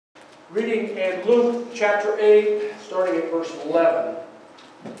Reading in Luke chapter 8, starting at verse 11.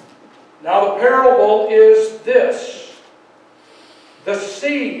 Now the parable is this. The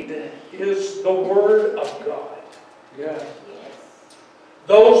seed is the word of God. Yeah.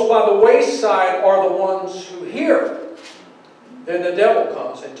 Those by the wayside are the ones who hear. Then the devil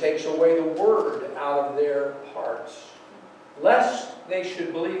comes and takes away the word out of their hearts, lest they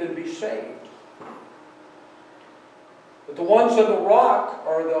should believe and be saved. But the ones on the rock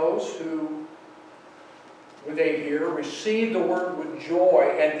are those who, when they hear, receive the word with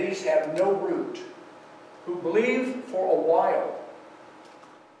joy, and these have no root, who believe for a while,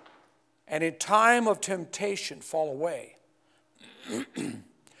 and in time of temptation fall away.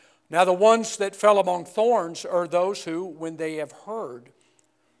 Now the ones that fell among thorns are those who, when they have heard,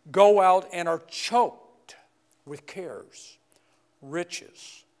 go out and are choked with cares,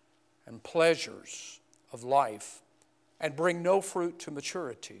 riches, and pleasures of life, and bring no fruit to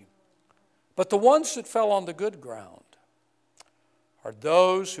maturity. But the ones that fell on the good ground are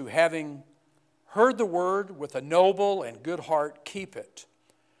those who, having heard the word with a noble and good heart, keep it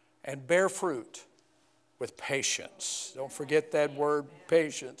and bear fruit with patience. Don't forget that word,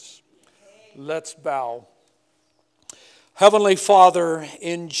 patience. Let's bow. Heavenly Father,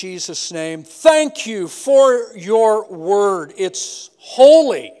 in Jesus' name, thank you for your word. It's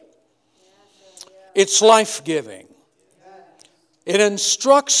holy. It's life-giving. It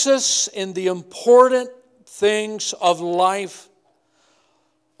instructs us in the important things of life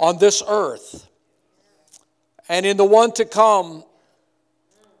on this earth. And in the one to come,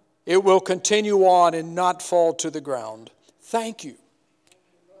 it will continue on and not fall to the ground. Thank you.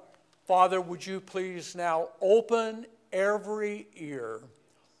 Father, would you please now open every ear,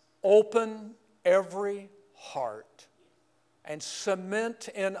 open every heart, and cement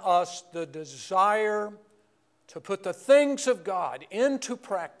in us the desire to put the things of God into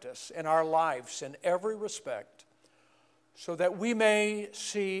practice in our lives in every respect, so that we may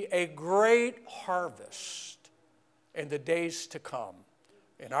see a great harvest in the days to come,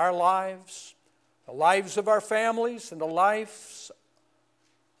 in our lives, the lives of our families, and the lives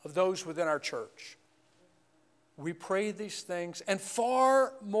of those within our church. We pray these things, and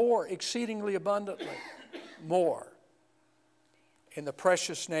far more, exceedingly abundantly, more, in the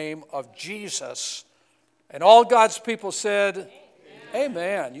precious name of Jesus. And all God's people said, Amen.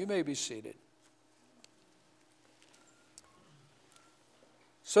 Amen. You may be seated.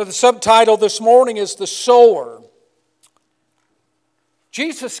 So the subtitle this morning is The Sower.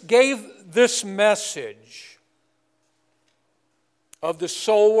 Jesus gave this message of the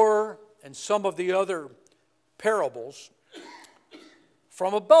sower and some of the other parables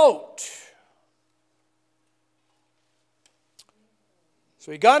from a boat.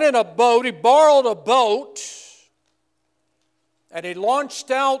 So he got in a boat, he borrowed a boat, and he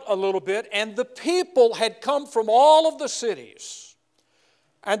launched out a little bit, and the people had come from all of the cities.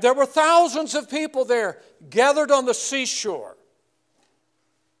 And there were thousands of people there gathered on the seashore.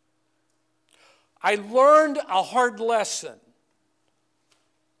 I learned a hard lesson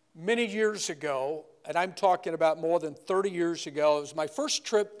many years ago, and I'm talking about more than 30 years ago. It was my first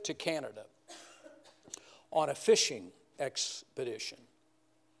trip to Canada on a fishing expedition.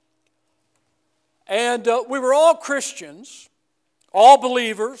 And we were all Christians, all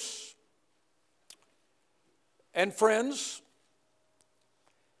believers and friends.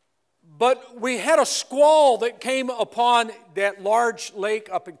 But we had a squall that came upon that large lake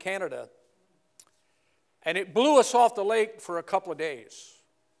up in Canada. And it blew us off the lake for a couple of days.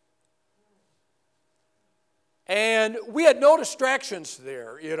 And we had no distractions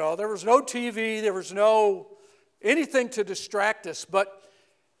there. You know, there was no TV, there was no anything to distract us. But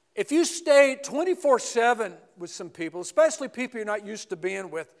if you stay 24/7 with some people, especially people you're not used to being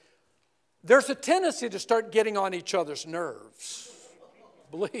with, there's a tendency to start getting on each other's nerves.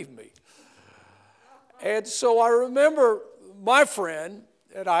 Believe me. And so I remember my friend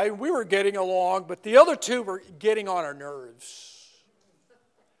and I, we were getting along, but the other two were getting on our nerves.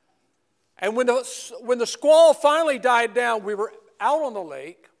 And when the squall finally died down, we were out on the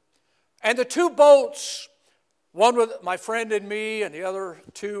lake, and the two boats, one with my friend and me, and the other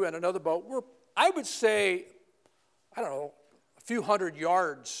two in another boat, were, I would say, I don't know, a few hundred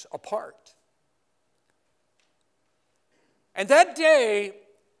yards apart. And that day,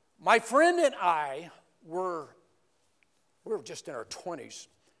 my friend and I we were just in our 20s,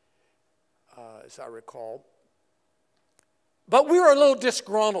 as I recall. But we were a little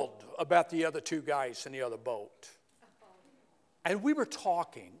disgruntled about the other two guys in the other boat. And we were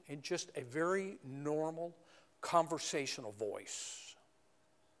talking in just a very normal, conversational voice.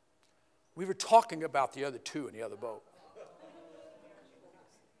 We were talking about the other two in the other boat.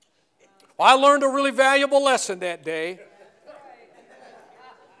 I learned a really valuable lesson that day.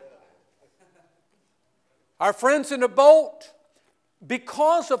 Our friends in the boat,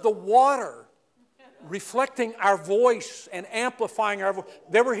 because of the water reflecting our voice and amplifying our voice,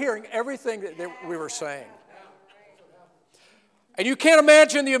 they were hearing everything that we were saying. And you can't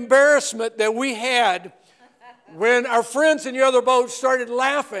imagine the embarrassment that we had when our friends in the other boat started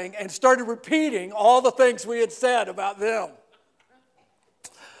laughing and started repeating all the things we had said about them.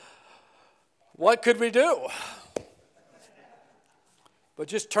 What could we do? But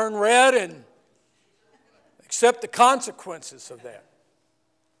just turn red and accept the consequences of that.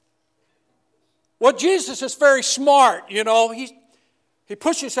 Well, Jesus is very smart, you know. He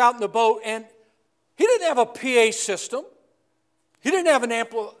pushes out in the boat, and he didn't have a PA system. He didn't have an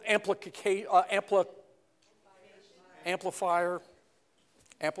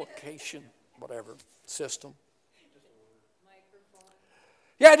amplification, whatever, system.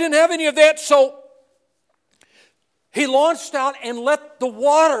 Yeah, I didn't have any of that, so he launched out and let the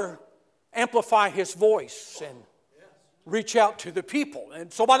water amplify his voice and reach out to the people.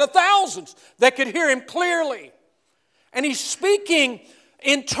 And so by the thousands, they could hear him clearly. And he's speaking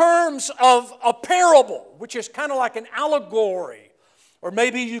in terms of a parable, which is kind of like an allegory, or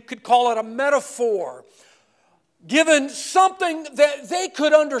maybe you could call it a metaphor, given something that they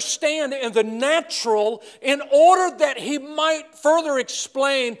could understand in the natural in order that he might further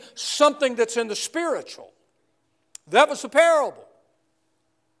explain something that's in the spiritual. That was the parable.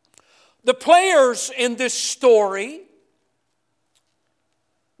 The players in this story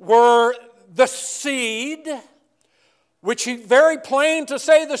were the seed, which he very plain to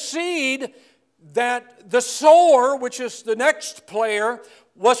say the seed that the sower, which is the next player,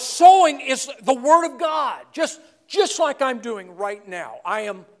 was sowing is the Word of God. Just like I'm doing right now. I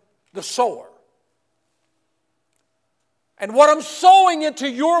am the sower. And what I'm sowing into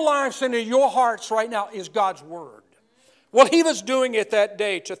your lives and into your hearts right now is God's Word. Well, he was doing it that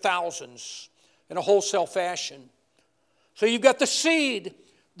day to thousands in a wholesale fashion. So you've got the seed,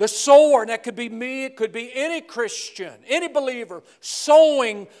 the sower, and that could be me, it could be any Christian, any believer,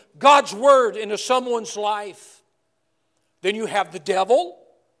 sowing God's Word into someone's life. Then you have the devil.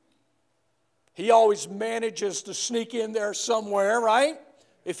 He always manages to sneak in there somewhere, right?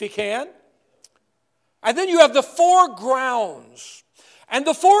 If he can. And then you have the four grounds. And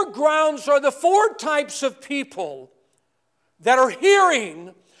the four grounds are the four types of people that are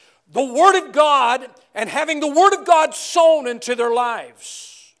hearing the Word of God and having the Word of God sown into their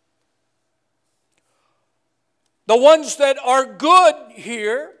lives. The ones that are good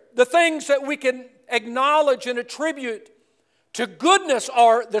here, the things that we can acknowledge and attribute to goodness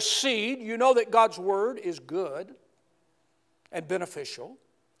are the seed. You know that God's Word is good and beneficial.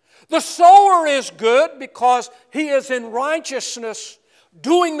 The sower is good because he is in righteousness,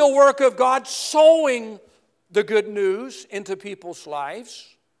 doing the work of God, sowing the good news into people's lives.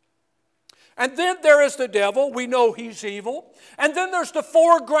 And then there is the devil. We know he's evil. And then there's the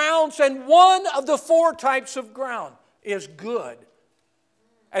four grounds, and one of the four types of ground is good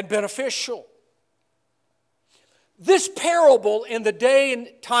and beneficial. This parable, in the day and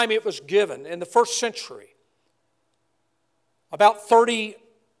time it was given, in the first century, about 30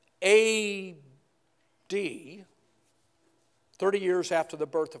 A.D., 30 years after the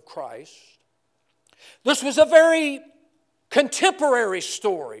birth of Christ, this was a very contemporary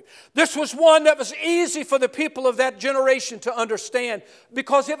story. This was one that was easy for the people of that generation to understand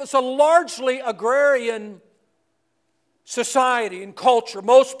because it was a largely agrarian society and culture.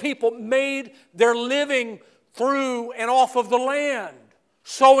 Most people made their living through and off of the land,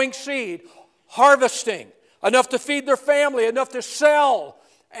 sowing seed, harvesting, enough to feed their family, enough to sell,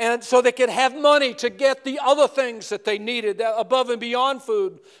 and so they could have money to get the other things that they needed above and beyond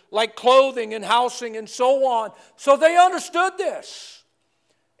food, like clothing and housing and so on. So they understood this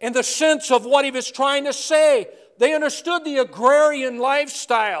in the sense of what he was trying to say. They understood the agrarian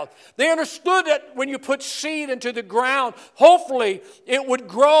lifestyle. They understood that when you put seed into the ground, hopefully it would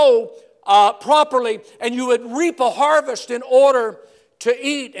grow properly, and you would reap a harvest in order to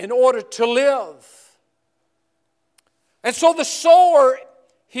eat, in order to live. And so the sower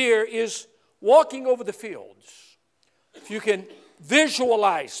here is walking over the fields. If you can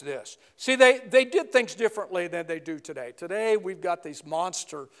visualize this. See, they did things differently than they do today. Today we've got these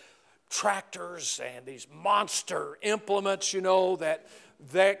monster tractors and these monster implements, you know,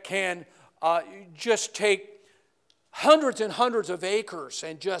 that can just take hundreds and hundreds of acres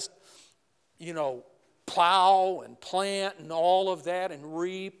and just, you know, plow and plant and all of that and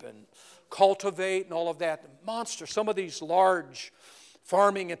reap and cultivate and all of that. Monster. Some of these large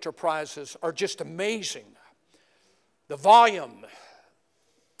farming enterprises are just amazing. The volume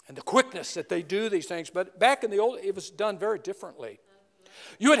and the quickness that they do these things. But back in the old, it was done very differently.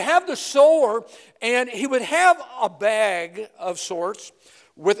 You would have the sower, and he would have a bag of sorts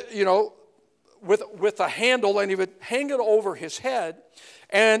with, with a handle, and he would hang it over his head,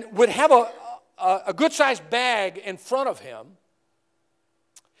 and would have a good-sized bag in front of him.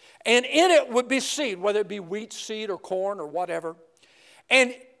 And in it would be seed, whether it be wheat seed or corn or whatever.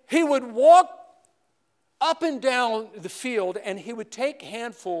 And he would walk up and down the field, and he would take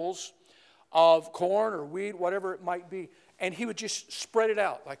handfuls of corn or wheat, whatever it might be, and he would just spread it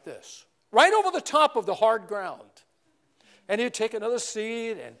out like this, right over the top of the hard ground. And he would take another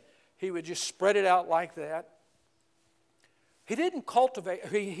seed, and he would just spread it out like that. He didn't cultivate,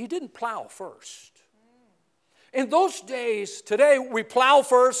 he didn't plow first. In those days, today we plow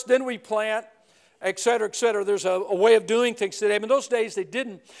first, then we plant, et cetera, et cetera. There's a way of doing things today. But in those days, they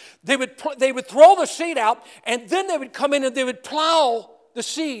didn't. They would throw the seed out, and then they would come in and they would plow the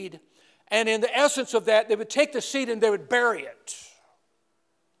seed. And in the essence of that, they would take the seed and they would bury it.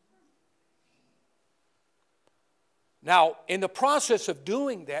 Now, in the process of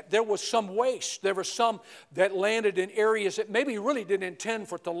doing that, there was some waste. There was some that landed in areas that maybe he really didn't intend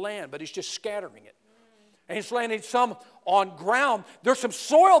for it to land, but he's just scattering it. And he's landing some on ground. There's some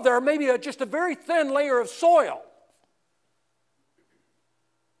soil there, maybe just a very thin layer of soil,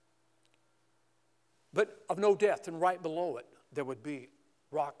 but of no depth. And right below it, there would be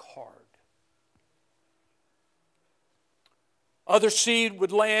rock hard. Other seed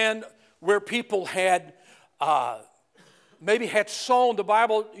would land where people had maybe had sown. The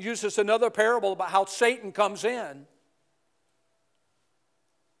Bible uses another parable about how Satan comes in.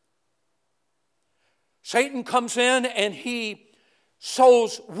 Satan comes in and he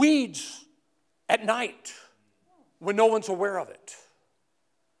sows weeds at night when no one's aware of it.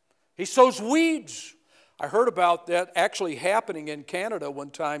 He sows weeds. I heard about that actually happening in Canada one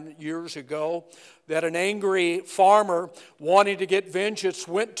time years ago, that an angry farmer wanting to get vengeance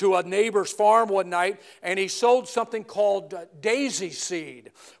went to a neighbor's farm one night, and he sowed something called daisy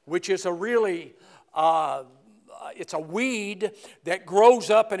seed, which is a really it's a weed that grows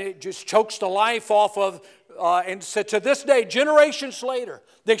up and it just chokes the life off of, and so to this day, generations later,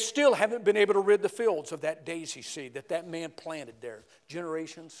 they still haven't been able to rid the fields of that daisy seed that man planted there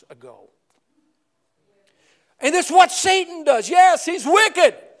generations ago. And this is what Satan does. Yes, he's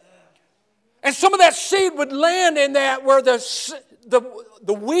wicked. And some of that seed would land in that where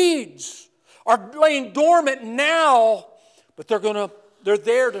the weeds are laying dormant now, but they're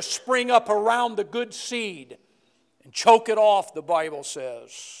there to spring up around the good seed and choke it off, the Bible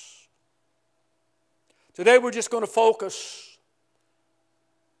says. Today we're just going to focus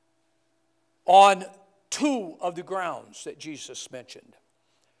on two of the grounds that Jesus mentioned.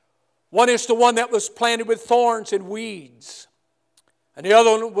 One is the one that was planted with thorns and weeds. And the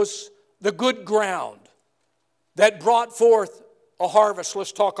other one was the good ground that brought forth a harvest.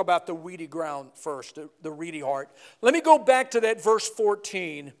 Let's talk about the weedy ground first, the reedy heart. Let me go back to that verse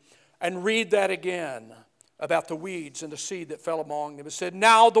 14 and read that again about the weeds and the seed that fell among them. It said,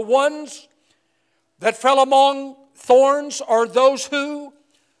 "Now the ones that fell among thorns are those who,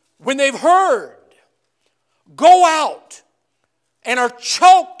 when they've heard, go out and are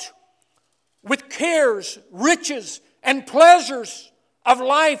choked with cares, riches, and pleasures of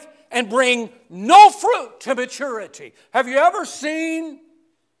life, and bring no fruit to maturity." Have you ever seen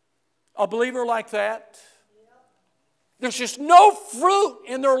a believer like that? There's just no fruit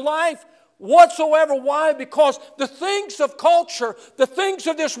in their life whatsoever. Why? Because the things of culture, the things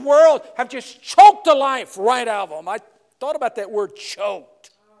of this world have just choked the life right out of them. I thought about that word, choked.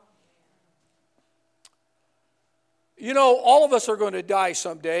 You know, all of us are going to die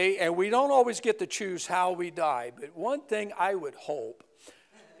someday, and we don't always get to choose how we die. But one thing I would hope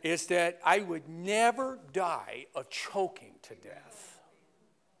is that I would never die of choking to death.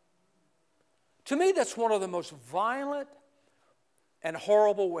 To me, that's one of the most violent and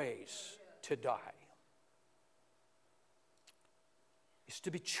horrible ways to die, is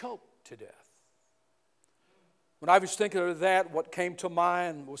to be choked to death. When I was thinking of that, what came to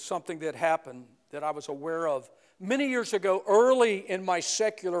mind was something that happened that I was aware of many years ago, early in my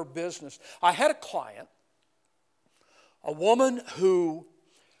secular business. I had a client, a woman who,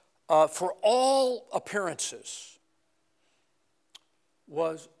 for all appearances,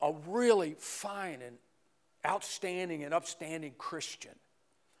 was a really fine and outstanding and upstanding Christian.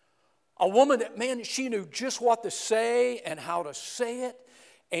 A woman that, man, she knew just what to say and how to say it.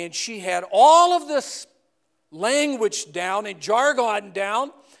 And she had all of this language down and jargon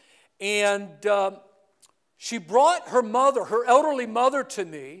down. And she brought her mother, her elderly mother, to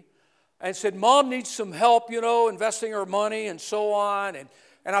me and said, "Mom needs some help, investing her money and so on." And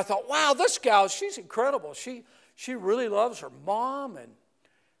And I thought, wow, this gal, she's incredible. She really loves her mom,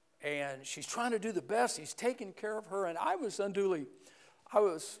 and she's trying to do the best. He's taking care of her. And I was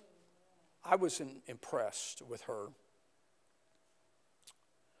impressed with her.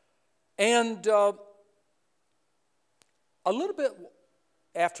 And a little bit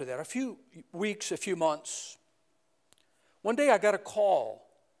after that, a few weeks, a few months, one day I got a call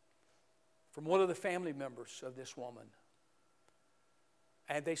from one of the family members of this woman.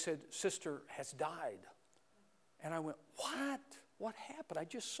 And they said, sister has died. And I went, what? What happened? I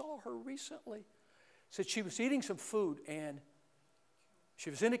just saw her recently. Said she was eating some food and she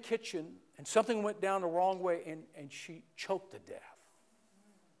was in the kitchen and something went down the wrong way and she choked to death.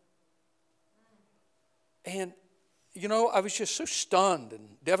 And, you know, I was just so stunned and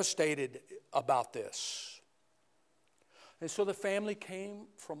devastated about this. And so the family came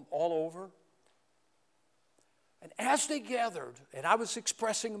from all over. And as they gathered, and I was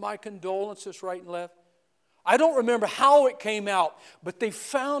expressing my condolences right and left, I don't remember how it came out, but they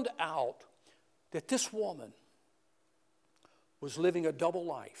found out that this woman was living a double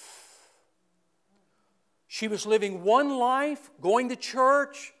life. She was living one life, going to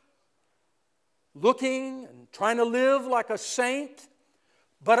church, looking and trying to live like a saint,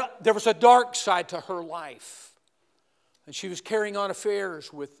 but there was a dark side to her life. And she was carrying on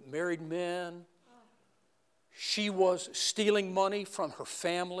affairs with married men. She was stealing money from her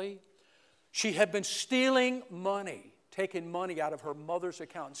family. She had been stealing money, taking money out of her mother's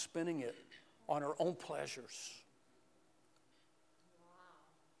account and spending it on her own pleasures.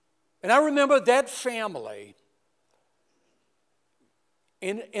 And I remember that family,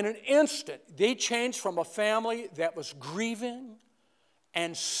 in an instant, they changed from a family that was grieving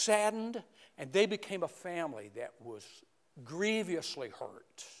and saddened, and they became a family that was grievously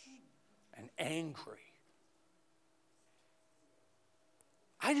hurt and angry.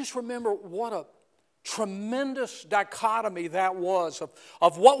 I just remember what a tremendous dichotomy that was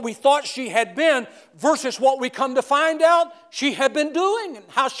of what we thought she had been versus what we come to find out she had been doing and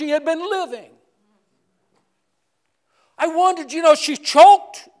how she had been living. I wondered, you know, she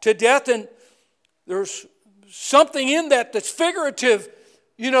choked to death, and there's something in that that's figurative,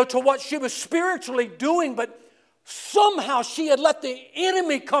 you know, to what she was spiritually doing, but somehow she had let the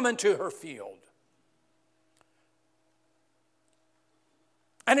enemy come into her field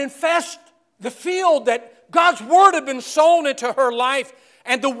and infest the field that God's word had been sown into her life,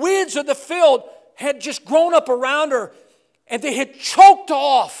 and the weeds of the field had just grown up around her, and they had choked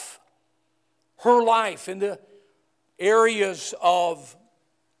off her life in the areas of,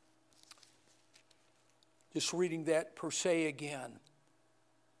 just reading that per se again,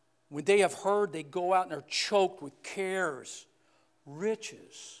 when they have heard, they go out and are choked with cares,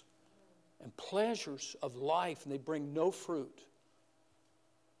 riches, and pleasures of life, and they bring no fruit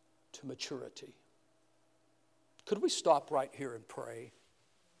to maturity. Could we stop right here and pray?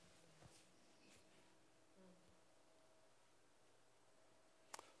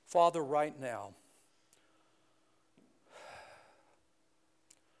 Father, right now,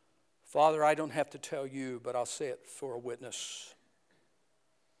 Father, I don't have to tell you, but I'll say it for a witness.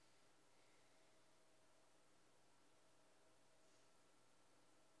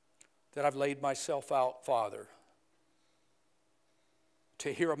 That I've laid myself out, Father,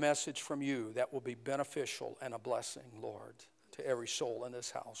 to hear a message from you that will be beneficial and a blessing, Lord, to every soul in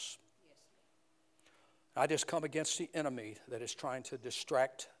this house. I just come against the enemy that is trying to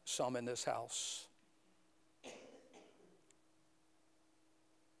distract some in this house,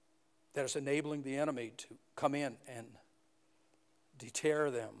 that is enabling the enemy to come in and deter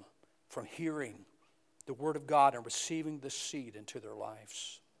them from hearing the word of God and receiving the seed into their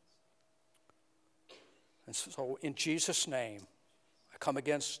lives. And so in Jesus' name, I come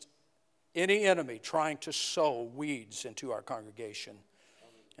against any enemy trying to sow weeds into our congregation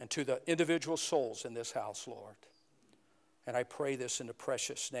and to the individual souls in this house, Lord. And I pray this in the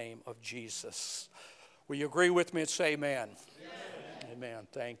precious name of Jesus. Will you agree with me and say amen? Amen. Amen.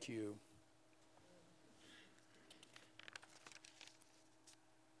 Thank you.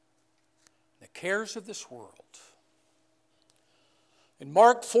 The cares of this world. In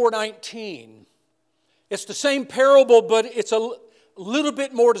Mark 4:19, it's the same parable, but it's a little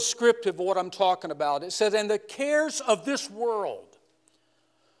bit more descriptive of what I'm talking about. It says, and the cares of this world,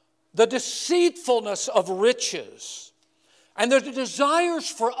 the deceitfulness of riches, and the desires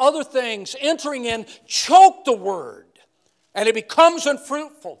for other things entering in choke the word, and it becomes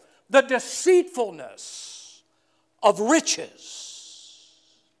unfruitful. The deceitfulness of riches.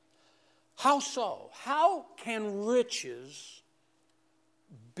 How so? How can riches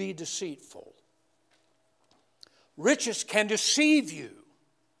be deceitful? Riches can deceive you.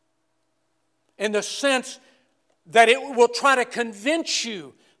 in the sense that it will try to convince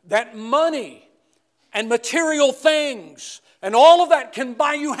you that money and material things and all of that can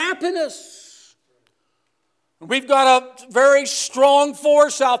buy you happiness. We've got a very strong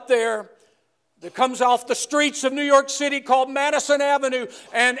force out there that comes off the streets of New York City called Madison Avenue,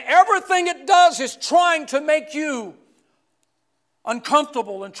 and everything it does is trying to make you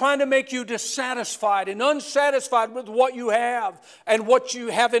uncomfortable and trying to make you dissatisfied and unsatisfied with what you have and what you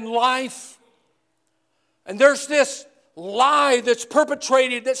have in life. And there's this lie that's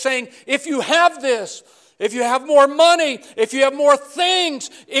perpetrated that's saying, if you have this, if you have more money, if you have more things,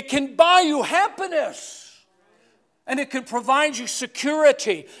 it can buy you happiness. And it can provide you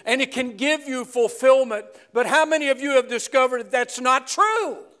security. And it can give you fulfillment. But how many of you have discovered that that's not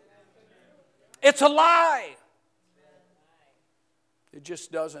true? It's a lie. It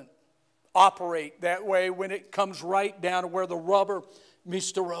just doesn't operate that way when it comes right down to where the rubber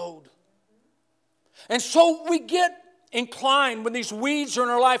meets the road. And so we get inclined when these weeds are in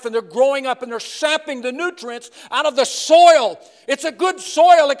our life and they're growing up and they're sapping the nutrients out of the soil. It's a good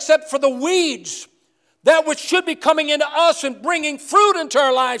soil except for the weeds. That which should be coming into us and bringing fruit into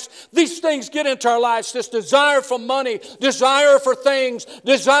our lives. These things get into our lives. This desire for money, desire for things,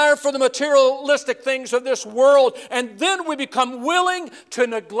 desire for the materialistic things of this world. And then we become willing to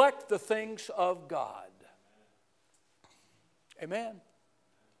neglect the things of God. Amen.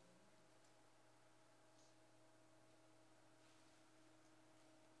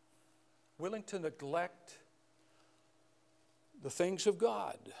 Willing to neglect the things of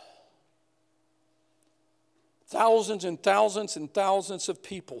God. Thousands and thousands and thousands of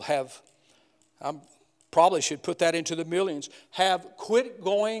people have, I probably should put that into the millions, have quit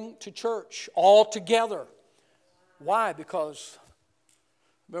going to church altogether. Why? Because,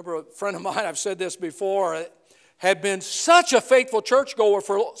 remember a friend of mine, I've said this before, had been such a faithful churchgoer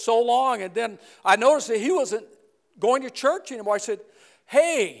for so long, and then I noticed that he wasn't going to church anymore. I said,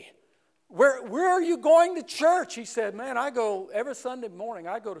 hey, where are you going to church? He said, man, I go every Sunday morning,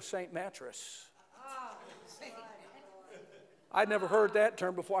 I go to St. Mattress. I'd never heard that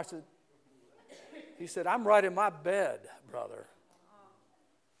term before. He said, I'm right in my bed, brother,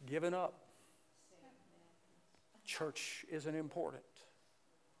 giving up. Church isn't important.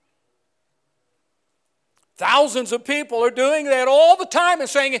 Thousands of people are doing that all the time and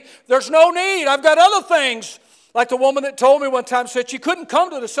saying, there's no need, I've got other things. Like the woman that told me one time, said she couldn't come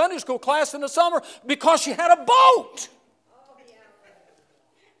to the Sunday school class in the summer because she had a boat.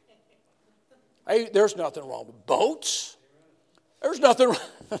 Hey, there's nothing wrong with boats. There's nothing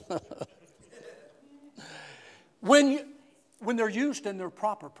wrong. When they're used in their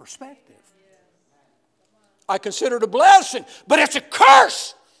proper perspective. I consider it a blessing, but it's a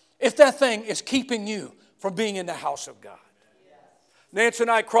curse if that thing is keeping you from being in the house of God. Nancy and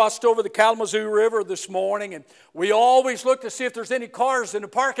I crossed over the Kalamazoo River this morning, and we always look to see if there's any cars in the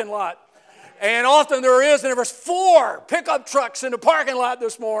parking lot. And often there is, and there was 4 pickup trucks in the parking lot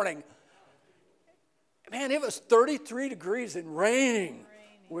this morning. Man, it was 33 degrees and raining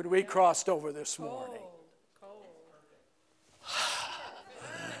when we crossed over this morning.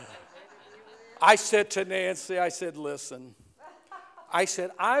 I said to Nancy, I said, listen, I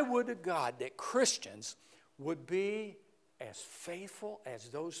said, I would to God that Christians would be as faithful as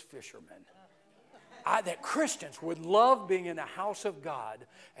those fishermen. That Christians would love being in the house of God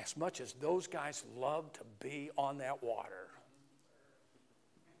as much as those guys love to be on that water.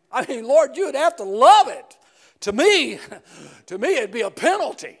 I mean, Lord, you would have to love it. To me, it'd be a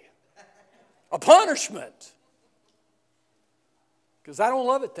penalty, a punishment, because I don't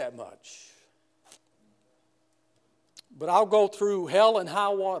love it that much. But I'll go through hell and high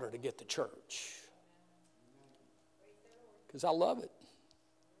water to get to church, because I love it.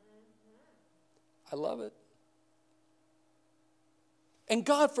 I love it. And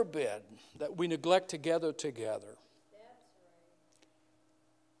God forbid that we neglect to gather together.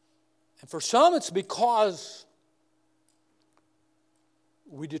 And for some, it's because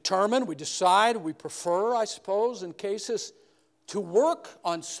we determine, we decide, we prefer, I suppose, in cases, to work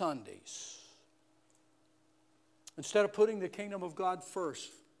on Sundays instead of putting the kingdom of God first,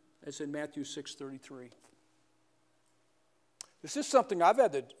 as in Matthew 6:33. This is something I've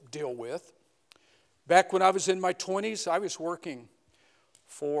had to deal with. Back when I was in my 20s, I was working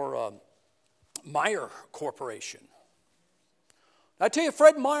for Meyer Corporation. I tell you,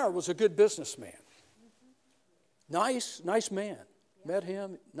 Fred Meyer was a good businessman. Nice man. Met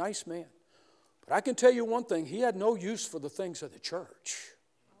him, nice man. But I can tell you one thing, he had no use for the things of the church.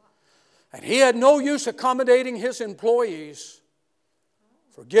 And he had no use accommodating his employees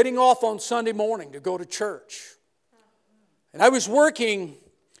for getting off on Sunday morning to go to church. And I was working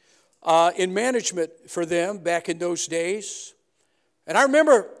in management for them back in those days. And I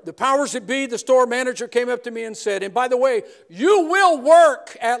remember the powers that be, the store manager came up to me and said, and by the way, you will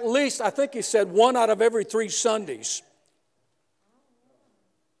work at least, I think he said, 1 out of every 3 Sundays.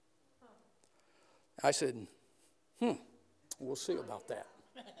 I said, we'll see about that.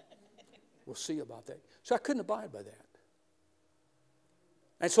 We'll see about that. So I couldn't abide by that.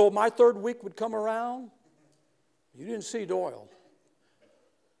 And so my 3rd week would come around, you didn't see Doyle.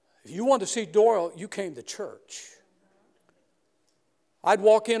 If you wanted to see Doyle, you came to church. I'd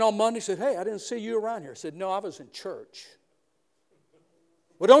walk in on Monday and say, hey, I didn't see you around here. I said, no, I was in church.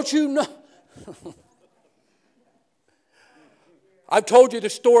 Well, don't you know? I've told you the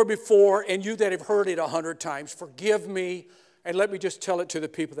story before, and you that have heard it 100 times, forgive me, and let me just tell it to the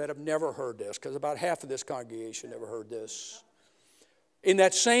people that have never heard this, because about half of this congregation never heard this. In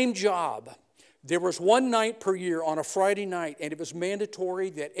that same job, there was one night per year on a Friday night, and it was mandatory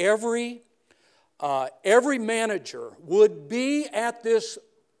that every manager would be at this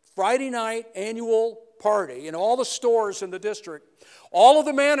Friday night annual party in all the stores in the district. All of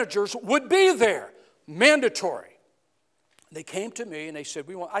the managers would be there, mandatory. They came to me and they said,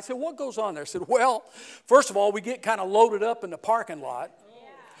 I said, what goes on there? I said, well, first of all, we get kind of loaded up in the parking lot. Yeah.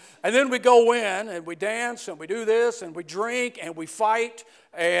 And then we go in and we dance and we do this and we drink and we fight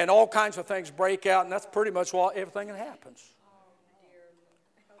and all kinds of things break out, and that's pretty much everything that happens.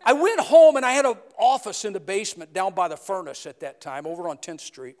 I went home and I had an office in the basement down by the furnace at that time over on 10th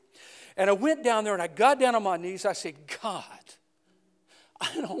Street. And I went down there and I got down on my knees. I said, God,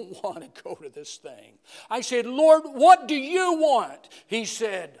 I don't want to go to this thing. I said, Lord, what do you want? He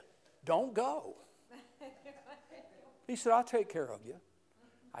said, don't go. He said, I'll take care of you.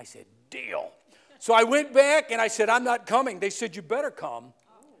 I said, deal. So I went back and I said, I'm not coming. They said, you better come.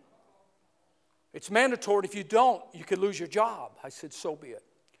 It's mandatory. If you don't, you could lose your job. I said, so be it.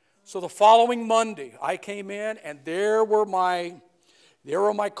 So the following Monday, I came in, and there were my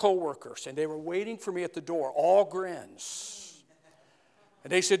coworkers, and they were waiting for me at the door, all grins.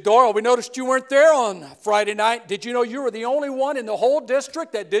 And they said, Doyle, we noticed you weren't there on Friday night. Did you know you were the only one in the whole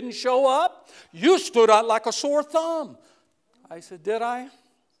district that didn't show up? You stood out like a sore thumb. I said, did I?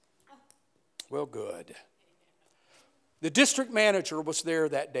 Well, good. The district manager was there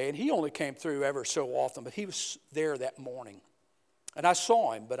that day, and he only came through ever so often, but he was there that morning. And I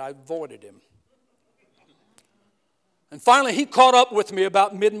saw him, but I avoided him. And finally, he caught up with me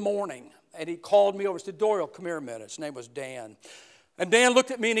about mid-morning, and he called me over and said, Doyle, come here a minute. His name was Dan. And Dan looked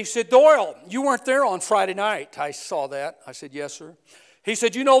at me, and he said, Doyle, you weren't there on Friday night. I saw that. I said, yes, sir. He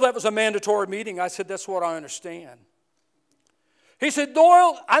said, you know that was a mandatory meeting. I said, that's what I understand. He said,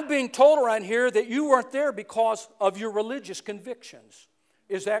 Doyle, I'm being told around here that you weren't there because of your religious convictions.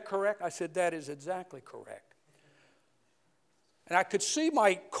 Is that correct? I said, that is exactly correct. And I could see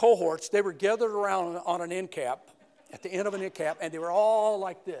my cohorts. They were gathered around on an end cap, at the end of an end cap, and they were all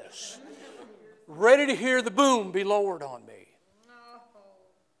like this, ready to hear the boom be lowered on me.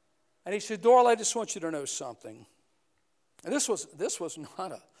 And he said, Doyle, I just want you to know something. And this was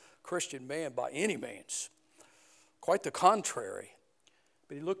not a Christian man by any means. Quite the contrary.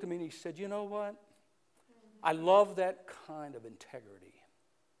 But he looked at me and he said, you know what? I love that kind of integrity.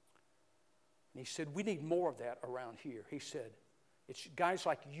 And he said, we need more of that around here. He said, it's guys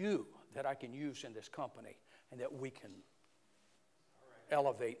like you that I can use in this company and that we can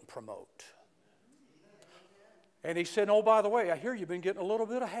elevate and promote. And he said, oh, by the way, I hear you've been getting a little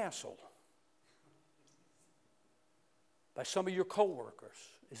bit of hassle by some of your coworkers.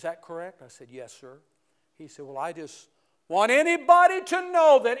 Is that correct? I said, yes, sir. He said, well, I just want anybody to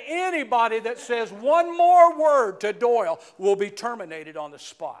know that anybody that says one more word to Doyle will be terminated on the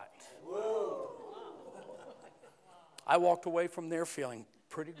spot. Whoa. I walked away from there feeling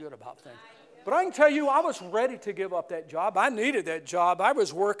pretty good about things. But I can tell you, I was ready to give up that job. I needed that job. I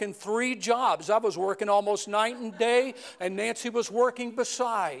was working 3 jobs. I was working almost night and day, and Nancy was working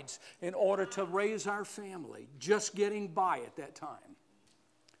besides in order to raise our family, just getting by at that time.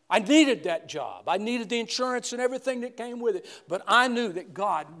 I needed that job. I needed the insurance and everything that came with it. But I knew that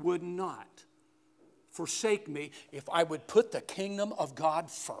God would not forsake me if I would put the kingdom of God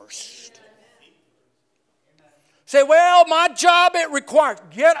first. Say, well, my job, it requires.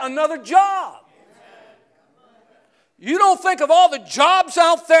 Get another job. You don't think of all the jobs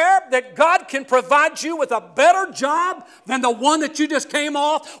out there that God can provide you with a better job than the one that you just came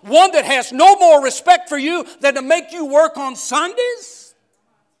off? One that has no more respect for you than to make you work on Sundays?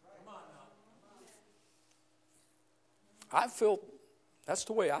 That's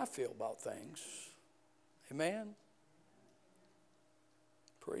the way I feel about things. Amen?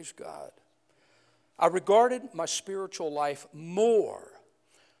 Praise God. I regarded my spiritual life more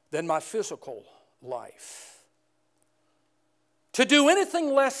than my physical life. To do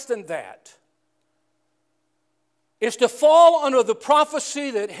anything less than that is to fall under the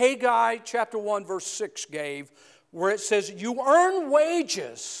prophecy that Haggai chapter 1 verse 6 gave, where it says, you earn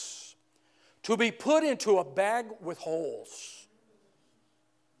wages to be put into a bag with holes.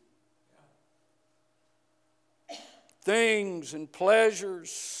 Things and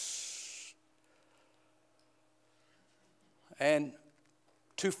pleasures. And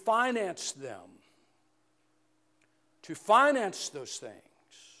to finance them, to finance those things,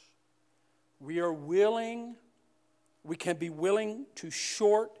 we can be willing to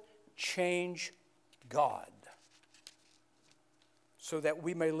shortchange God so that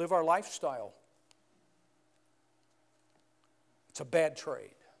we may live our lifestyle. It's a bad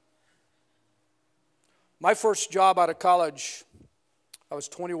trade. My first job out of college, I was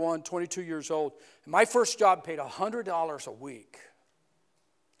 21, 22 years old. My first job paid $100 a week.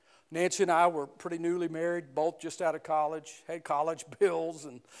 Nancy and I were pretty newly married, both just out of college, had college bills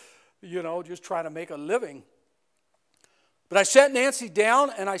and, just trying to make a living. But I sat Nancy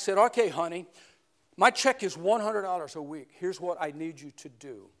down and I said, okay, honey, my check is $100 a week. Here's what I need you to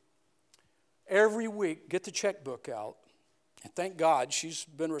do. Every week, get the checkbook out. And thank God she's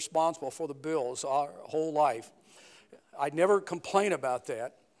been responsible for the bills our whole life. I never complain about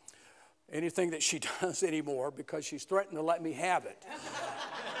that, anything that she does anymore, because she's threatened to let me have it.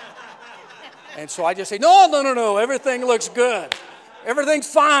 And so I just say, no, everything looks good. Everything's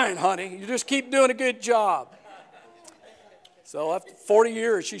fine, honey. You just keep doing a good job. So after 40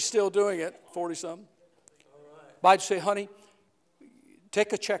 years, she's still doing it, 40-something. But I'd say, honey,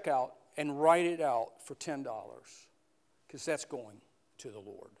 take a check out and write it out for $10, because that's going to the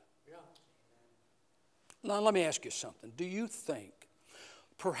Lord. Yeah. Now, let me ask you something. Do you think,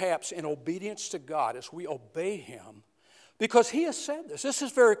 perhaps in obedience to God, as we obey Him, because He has said this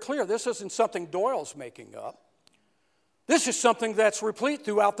is very clear. This isn't something Doyle's making up. This is something that's replete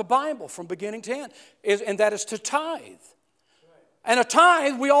throughout the Bible from beginning to end, and that is to tithe. And a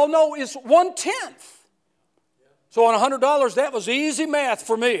tithe, we all know, is 1/10. So on $100, that was easy math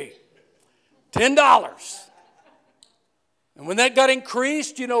for me. $10. And when that got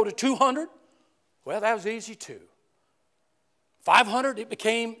increased, to $200, well, that was easy too. $500, it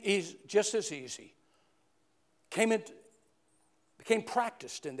became just as easy. Became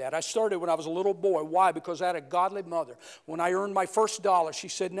practiced in that. I started when I was a little boy. Why? Because I had a godly mother. When I earned my first dollar, she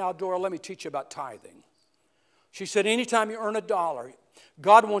said, now, Dora, let me teach you about tithing. She said, anytime you earn $1,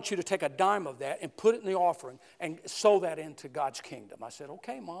 God wants you to take a dime of that and put it in the offering and sow that into God's kingdom. I said,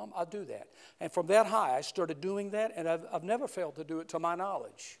 okay, Mom, I'll do that. And from that high, I started doing that, and I've never failed to do it to my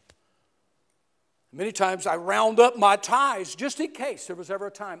knowledge. Many times I round up my tithes just in case there was ever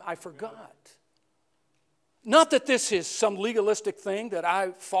a time I forgot. Not that this is some legalistic thing that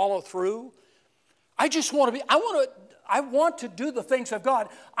I follow through. I just want to be, I want to do the things of God.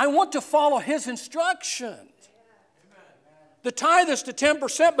 I want to follow His instructions. The tithe is to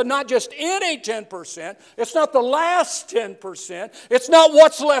 10%, but not just any 10%. It's not the last 10%. It's not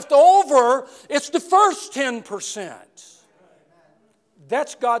what's left over. It's the first 10%.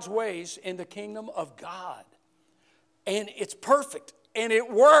 That's God's ways in the kingdom of God. And it's perfect. And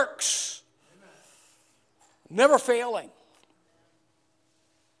it works. Never failing.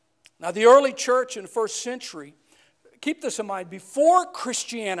 Now, the early church in the first century, keep this in mind, before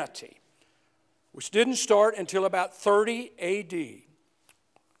Christianity, which didn't start until about 30 A.D.,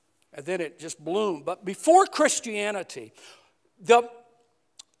 and then it just bloomed. But before Christianity,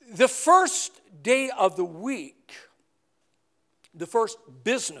 the first day of the week, the first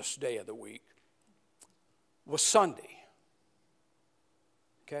business day of the week, was Sunday.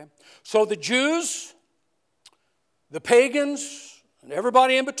 Okay? So the Jews, the pagans, and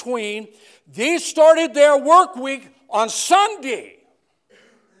everybody in between, they started their work week on Sunday.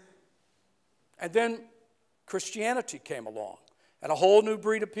 And then Christianity came along, and a whole new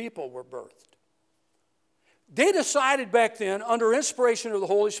breed of people were birthed. They decided back then, under inspiration of the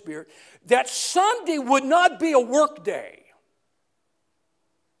Holy Spirit, that Sunday would not be a work day.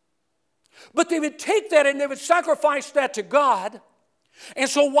 But they would take that and they would sacrifice that to God. And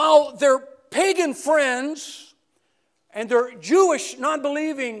so while their pagan friends and their Jewish,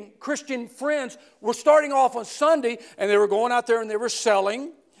 non-believing Christian friends were starting off on Sunday, and they were going out there and they were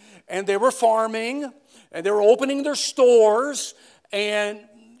selling, and they were farming, and they were opening their stores, and,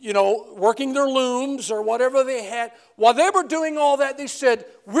 working their looms or whatever they had. While they were doing all that, they said,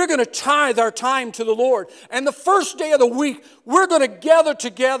 we're going to tithe our time to the Lord. And the first day of the week, we're going to gather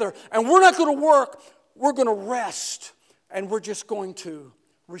together, and we're not going to work. We're going to rest, and we're just going to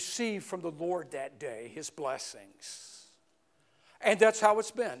receive from the Lord that day His blessings. And that's how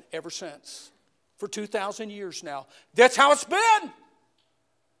it's been ever since. For 2,000 years now. That's how it's been.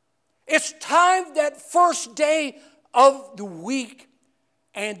 It's time that first day of the week.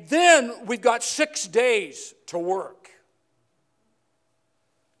 And then we've got 6 days to work.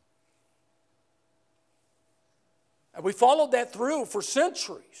 And we followed that through for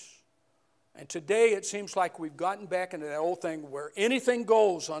centuries. And today it seems like we've gotten back into that old thing where anything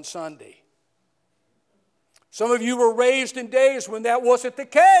goes on Sunday. Some of you were raised in days when that wasn't the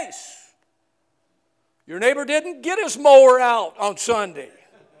case. Your neighbor didn't get his mower out on Sunday.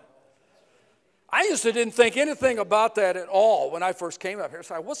 I used to didn't think anything about that at all when I first came up here.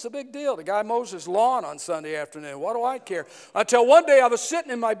 So what's the big deal? The guy mows his lawn on Sunday afternoon. What do I care? Until one day I was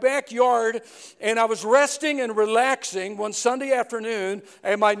sitting in my backyard and I was resting and relaxing one Sunday afternoon,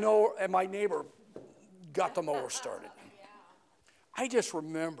 and my neighbor got the mower started. I just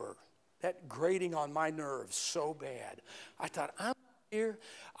remember that grating on my nerves so bad. I thought, I'm here.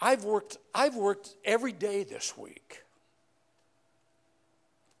 I've worked every day this week.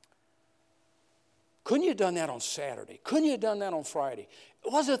 Couldn't you have done that on Saturday? Couldn't you have done that on Friday?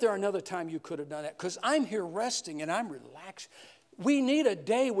 Wasn't there another time you could have done that? Because I'm here resting and I'm relaxed. We need a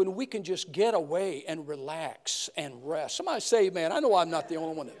day when we can just get away and relax and rest. Somebody say amen. I know I'm not the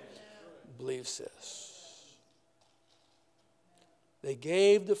only one that believes this. They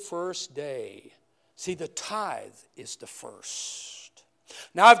gave the first day. See, the tithe is the first.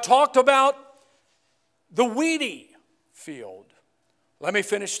 Now, I've talked about the weedy field. Let me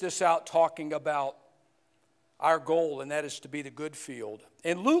finish this out talking about our goal, and that is to be the good field.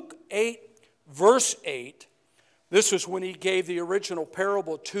 In Luke 8, verse 8, this is when he gave the original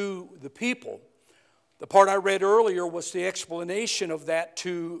parable to the people. The part I read earlier was the explanation of that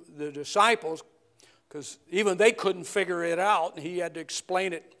to the disciples, because even they couldn't figure it out, and he had to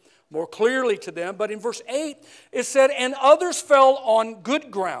explain it more clearly to them. But in verse 8, it said, "And others fell on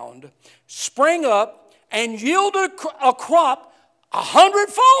good ground, sprang up, and yielded a crop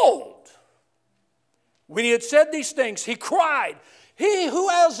 100-fold. When he had said these things, he cried, 'He who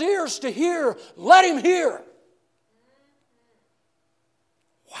has ears to hear, let him hear.'"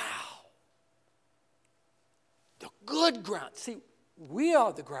 Wow. The good ground. See, we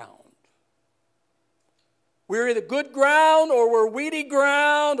are the ground. We're either good ground, or we're weedy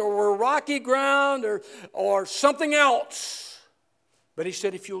ground, or we're rocky ground, or something else. But he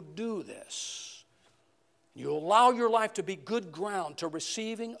said, if you'll do this, you allow your life to be good ground to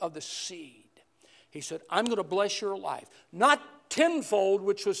receiving of the seed. He said, I'm going to bless your life. Not tenfold,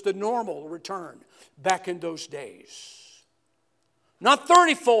 which was the normal return back in those days. Not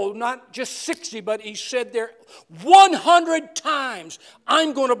 30-fold, not just 60, but he said there 100 times,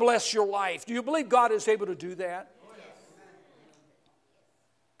 I'm going to bless your life. Do you believe God is able to do that?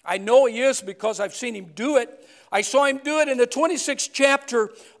 I know he is because I've seen him do it. I saw him do it in the 26th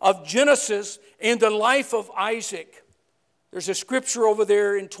chapter of Genesis in the life of Isaac. There's a scripture over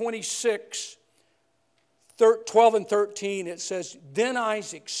there in 26, 12 and 13. It says, "Then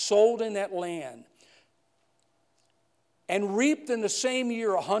Isaac sold in that land and reaped in the same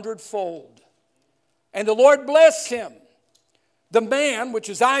year 100-fold. And the Lord blessed him. The man," which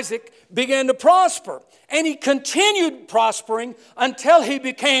is Isaac, "began to prosper. And he continued prospering until he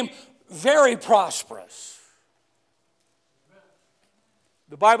became very prosperous."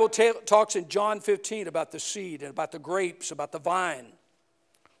 The Bible talks in John 15 about the seed and about the grapes, about the vine.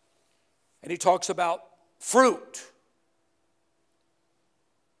 And he talks about fruit.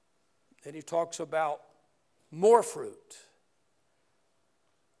 Then he talks about more fruit.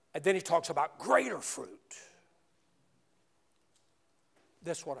 And then he talks about greater fruit.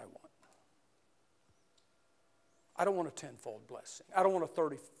 That's what I want. I don't want a 10-fold blessing. I don't want a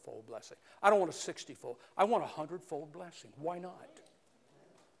 30-fold blessing. I don't want a 60-fold. I want a 100-fold blessing. Why not?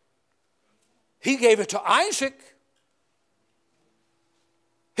 He gave it to Isaac.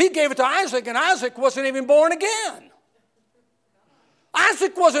 He gave it to Isaac, and Isaac wasn't even born again.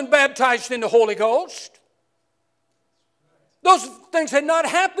 Isaac wasn't baptized in the Holy Ghost. Those things had not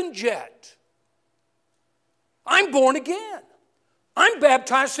happened yet. I'm born again. I'm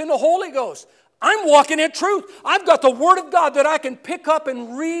baptized in the Holy Ghost. I'm walking in truth. I've got the Word of God that I can pick up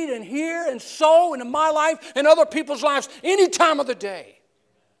and read and hear and sow into my life and other people's lives any time of the day.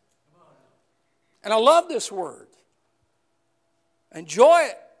 And I love this Word. Enjoy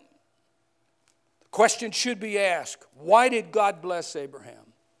it. The question should be asked, why did God bless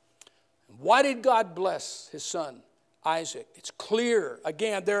Abraham? Why did God bless his son Isaac? It's clear,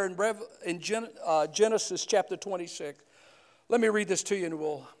 again, there in Genesis chapter 26. Let me read this to you and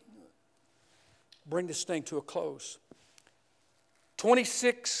we'll bring this thing to a close.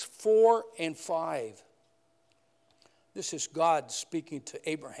 26, 4 and 5. This is God speaking to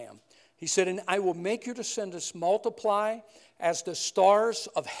Abraham. He said, and I will make your descendants multiply as the stars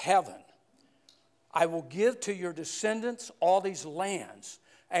of heaven. I will give to your descendants all these lands,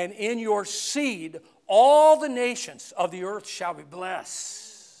 and in your seed all the nations of the earth shall be blessed.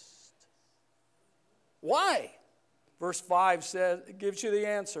 Why? Verse 5 says, it gives you the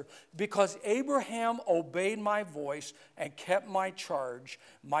answer. Because Abraham obeyed my voice and kept my charge,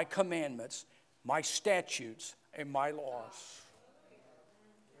 my commandments, my statutes, and my laws.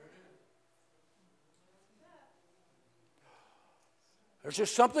 There's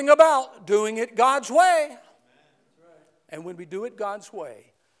just something about doing it God's way. And when we do it God's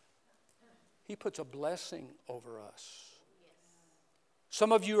way, He puts a blessing over us.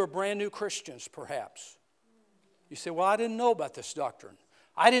 Some of you are brand new Christians, perhaps. You say, well, I didn't know about this doctrine.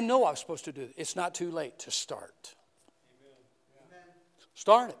 I didn't know I was supposed to do it. It's not too late to start. Amen.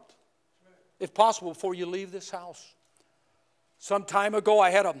 Start it. If possible, before you leave this house. Some time ago, I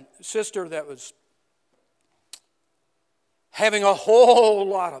had a sister that was having a whole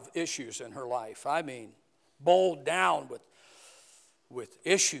lot of issues in her life. I mean, bowled down with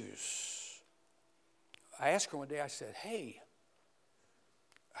issues. I asked her one day, I said, hey,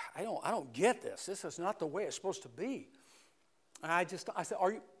 I don't get this. This is not the way it's supposed to be. And I said,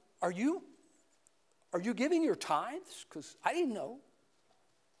 are you giving your tithes? Because I didn't know.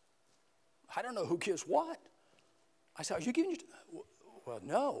 I don't know who gives what. I said, are you giving your well,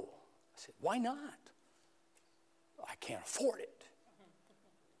 no. I said, why not? I can't afford it.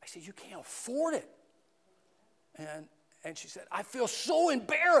 I said, you can't afford it. And she said, I feel so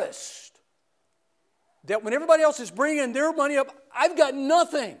embarrassed that when everybody else is bringing their money up, I've got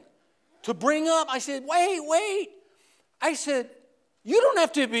nothing to bring up. I said, wait. I said, you don't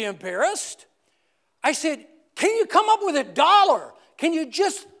have to be embarrassed. I said, can you come up with $1? Can you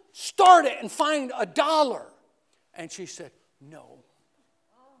just start it and find $1? And she said, no.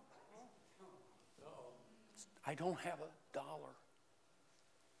 I don't have $1.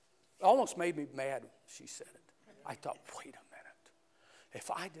 It almost made me mad when she said it. I thought, wait a minute. If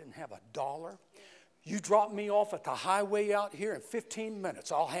I didn't have $1, you drop me off at the highway out here in 15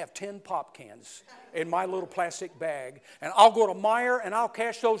 minutes. I'll have 10 pop cans in my little plastic bag. And I'll go to Meijer and I'll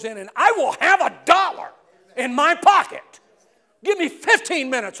cash those in. And I will have $1 in my pocket. Give me 15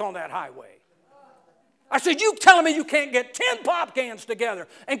 minutes on that highway. I said, you telling me you can't get 10 pop cans together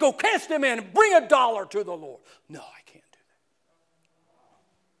and go cash them in and bring $1 to the Lord? No, I can't do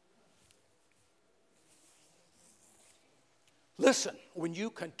that. Listen, when you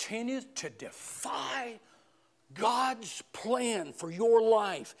continue to defy God's plan for your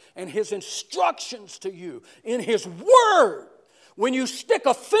life and His instructions to you in His Word, when you stick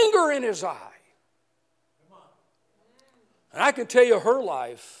a finger in His eye, and I can tell you her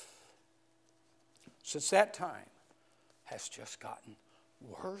life, since that time, has just gotten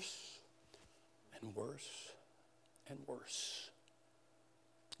worse and worse and worse.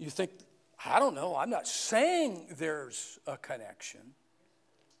 You think, I don't know, I'm not saying there's a connection,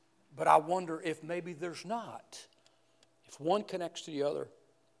 but I wonder if maybe there's not. If one connects to the other.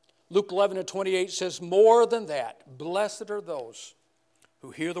 Luke 11:28 says, more than that, blessed are those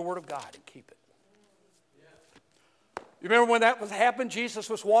who hear the word of God and keep it. You remember when that happened? Jesus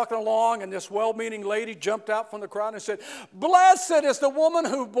was walking along and this well-meaning lady jumped out from the crowd and said, blessed is the woman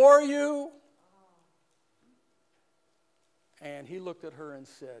who bore you. And he looked at her and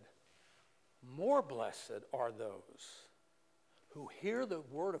said, more blessed are those who hear the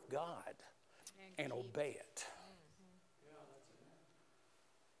word of God and obey it.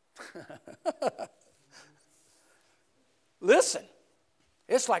 Listen.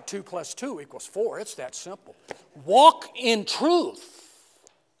 It's like 2 + 2 = 4. It's that simple. Walk in truth.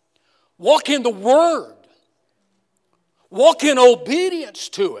 Walk in the Word. Walk in obedience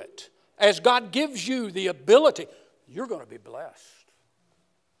to it. As God gives you the ability, you're going to be blessed.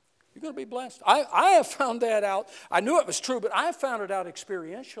 You're going to be blessed. I have found that out. I knew it was true, but I have found it out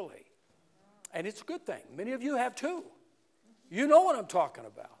experientially. And it's a good thing. Many of you have too. You know what I'm talking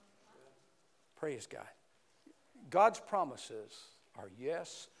about. Praise God. God's promises are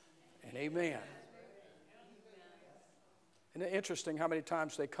yes and amen. Isn't it interesting how many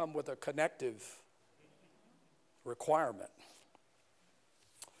times they come with a connective requirement?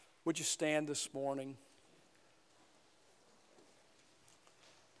 Would you stand this morning?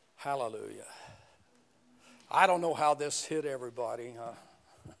 Hallelujah. I don't know how this hit everybody.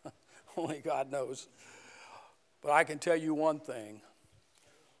 Only God knows. But I can tell you one thing.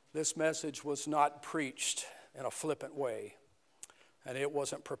 This message was not preached in a flippant way. And it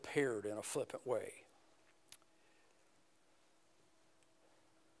wasn't prepared in a flippant way.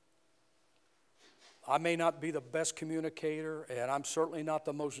 I may not be the best communicator, and I'm certainly not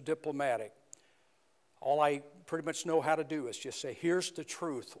the most diplomatic. All I pretty much know how to do is just say, here's the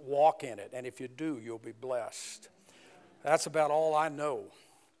truth, walk in it, and if you do, you'll be blessed. That's about all I know.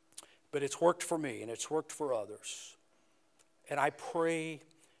 But it's worked for me, and it's worked for others. And I pray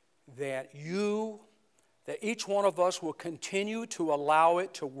that each one of us will continue to allow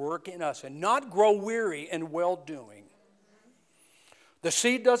it to work in us and not grow weary in well-doing. The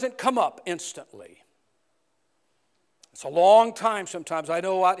seed doesn't come up instantly. It's a long time sometimes. I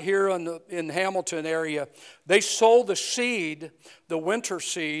know out here in Hamilton area, they sow the seed, the winter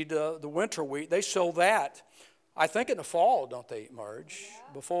seed, the winter wheat. They sow that, I think in the fall, don't they, Marge?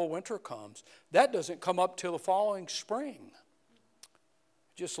 Yeah. Before winter comes. That doesn't come up till the following spring.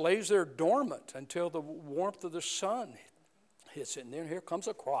 It just lays there dormant until the warmth of the sun hits it. And then here comes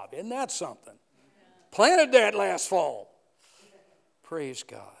a crop. Isn't that something? Yeah. Planted that last fall. Praise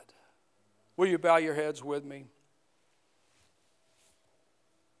God. Will you bow your heads with me?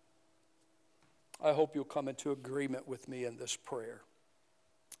 I hope you'll come into agreement with me in this prayer.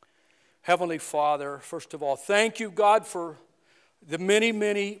 Heavenly Father, first of all, thank you, God, for the many,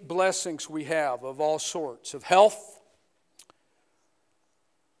 many blessings we have of all sorts, of health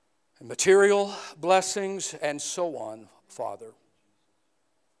and material blessings and so on, Father.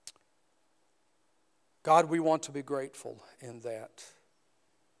 God, we want to be grateful in that.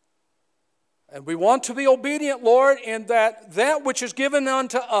 And we want to be obedient, Lord, in that which is given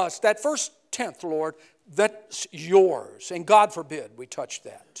unto us, that first tenth, Lord, that's yours. And God forbid we touch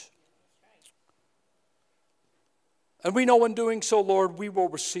that. And we know in doing so, Lord, we will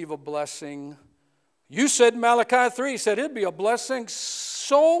receive a blessing. You said in Malachi 3, said it'd be a blessing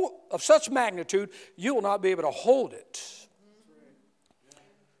of such magnitude, you will not be able to hold it.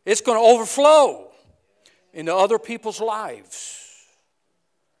 It's going to overflow into other people's lives.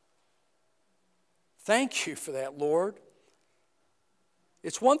 Thank you for that, Lord.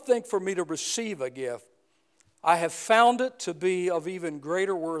 It's one thing for me to receive a gift. I have found it to be of even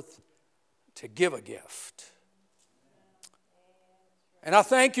greater worth to give a gift. And I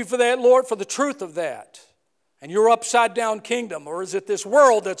thank you for that, Lord, for the truth of that. And your upside down kingdom, or is it this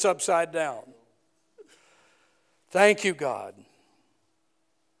world that's upside down? Thank you, God.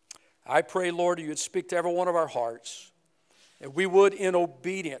 I pray, Lord, you would speak to every one of our hearts, and we would, in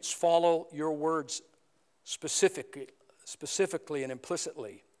obedience, follow your words specifically and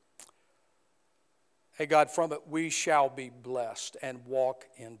implicitly. Hey, God, from it we shall be blessed and walk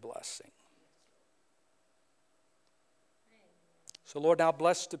in blessing. So, Lord, now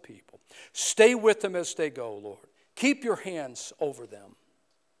bless the people. Stay with them as they go, Lord. Keep your hands over them.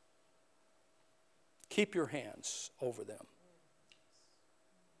 Keep your hands over them.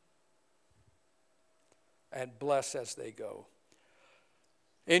 And bless as they go.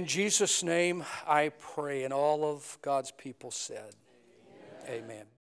 In Jesus' name I pray, and all of God's people said, Amen. Amen.